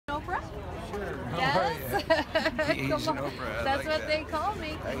Yes. The Asian Come on. Oprah. I That's like what that. they call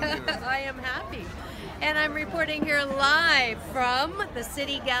me. How you doing? I am happy. And I'm reporting here live from the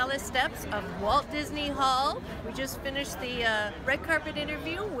City Gala steps of Walt Disney Hall. We just finished the red carpet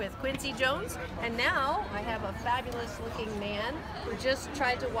interview with Quincy Jones, and now I have a fabulous looking man who just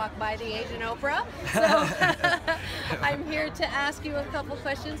tried to walk by the Asian Oprah. So I'm here to ask you a couple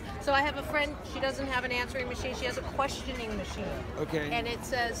questions. So I have a friend, she doesn't have an answering machine, she has a questioning machine. Okay. And it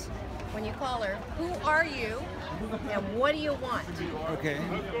says, when you call her, who are you and what do you want? Okay.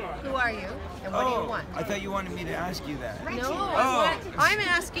 Who are you and what do you want? I thought you wanted me to ask you that. No, Oh. I'm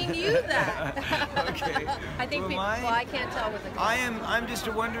asking you that. Okay. I think Who people, am I? well, I can't tell with the I'm just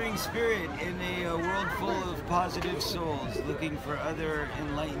a wandering spirit in a world full of positive souls, looking for other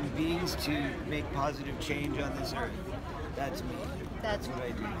enlightened beings to make positive change on this earth. That's me. That's what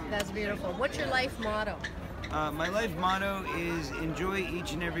I do. That's beautiful. What's your life motto? My life motto is enjoy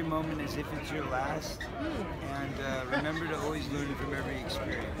each and every moment as if it's your last, and remember to always learn from every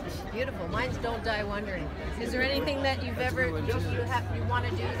experience. Beautiful. Mine's don't die wondering. Is there anything that you want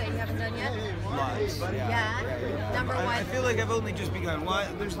to do that you haven't done yet? Lots. Yeah. Number one. I feel like I've only just begun.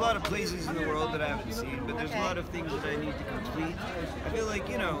 There's a lot of places in the world that I haven't seen, but there's a lot of things that I need to complete. I feel like,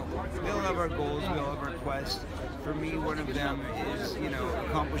 we all have our goals, we all have our quests. For me, one of them is,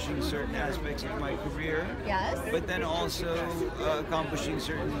 accomplishing certain aspects of my career. Yes. But then also accomplishing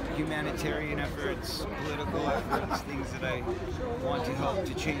certain humanitarian efforts, political efforts, things that I want to help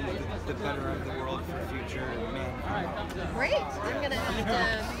to change the better of the world for future mankind. Great. I'm going to have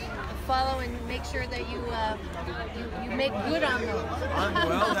to follow and make sure that you make good on those.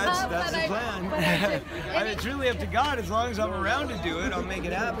 Well, that's the plan. It's really up to God. As long as I'm around to do it, I'll make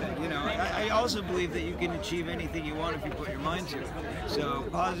it happen. I also believe that you can achieve anything you want if you put your mind to it. So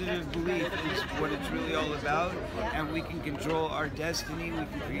positive belief is what it's really all about, and we can control our destiny. We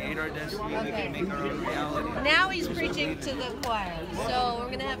can create our destiny. We can make our own reality. Now he's preaching to the choir. So we're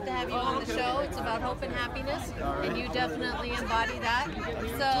going to have you on the show. It's about hope and happiness, and you definitely embody that.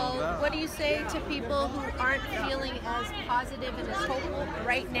 So what do you say to people who aren't feeling as positive and as hopeful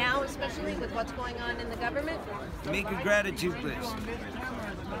right now, especially with what's going on in the government? Make a gratitude list.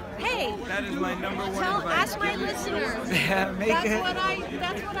 Hey, that is my number one advice. Ask my listeners. Yeah,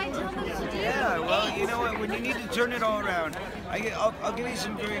 that's what I tell them to do. Yeah, well, you know what? When you need to turn it all around, I'll give you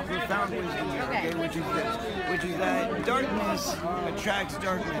some very profound wisdom here, okay? Which is this, which is that darkness attracts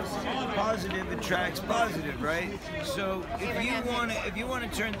darkness. Positive attracts positive, right? So if you want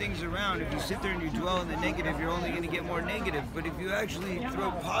to turn things around, if you sit there and you dwell in the negative, you're only going to get more negative. But if you actually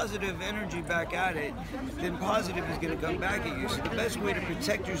throw positive energy back at it, then positive is going to come back at you. So the best way to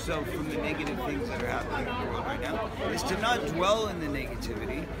protect yourself from the negative things that are happening in the world right now is to not dwell in the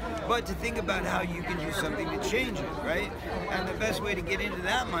negativity, but to think about how you can do something to change it, right? And the best way to get into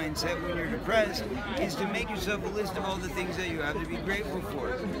that mindset when you're depressed is to make yourself a list of all the things that you have to be grateful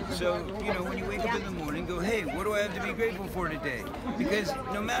for. So, when you wake up in the morning, go, hey, what do I have to be grateful for today? Because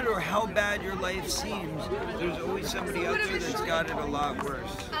no matter how bad your life seems, there's always somebody out there that's got it a lot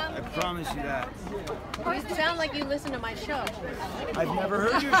worse. I promise you that. You sound like you listen to my show. I've never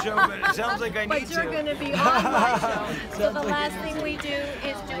heard your show, but it sounds like I need to. But you're going to be on my show. So the last thing we do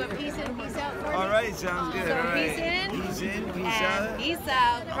is do a peace in, peace out for you. All right, sounds good. So all right. peace in, peace out. Peace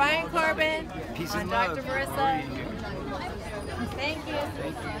out. Brian Corbin, peace on and Dr. love. Marissa. Thank you.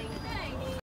 Thank you.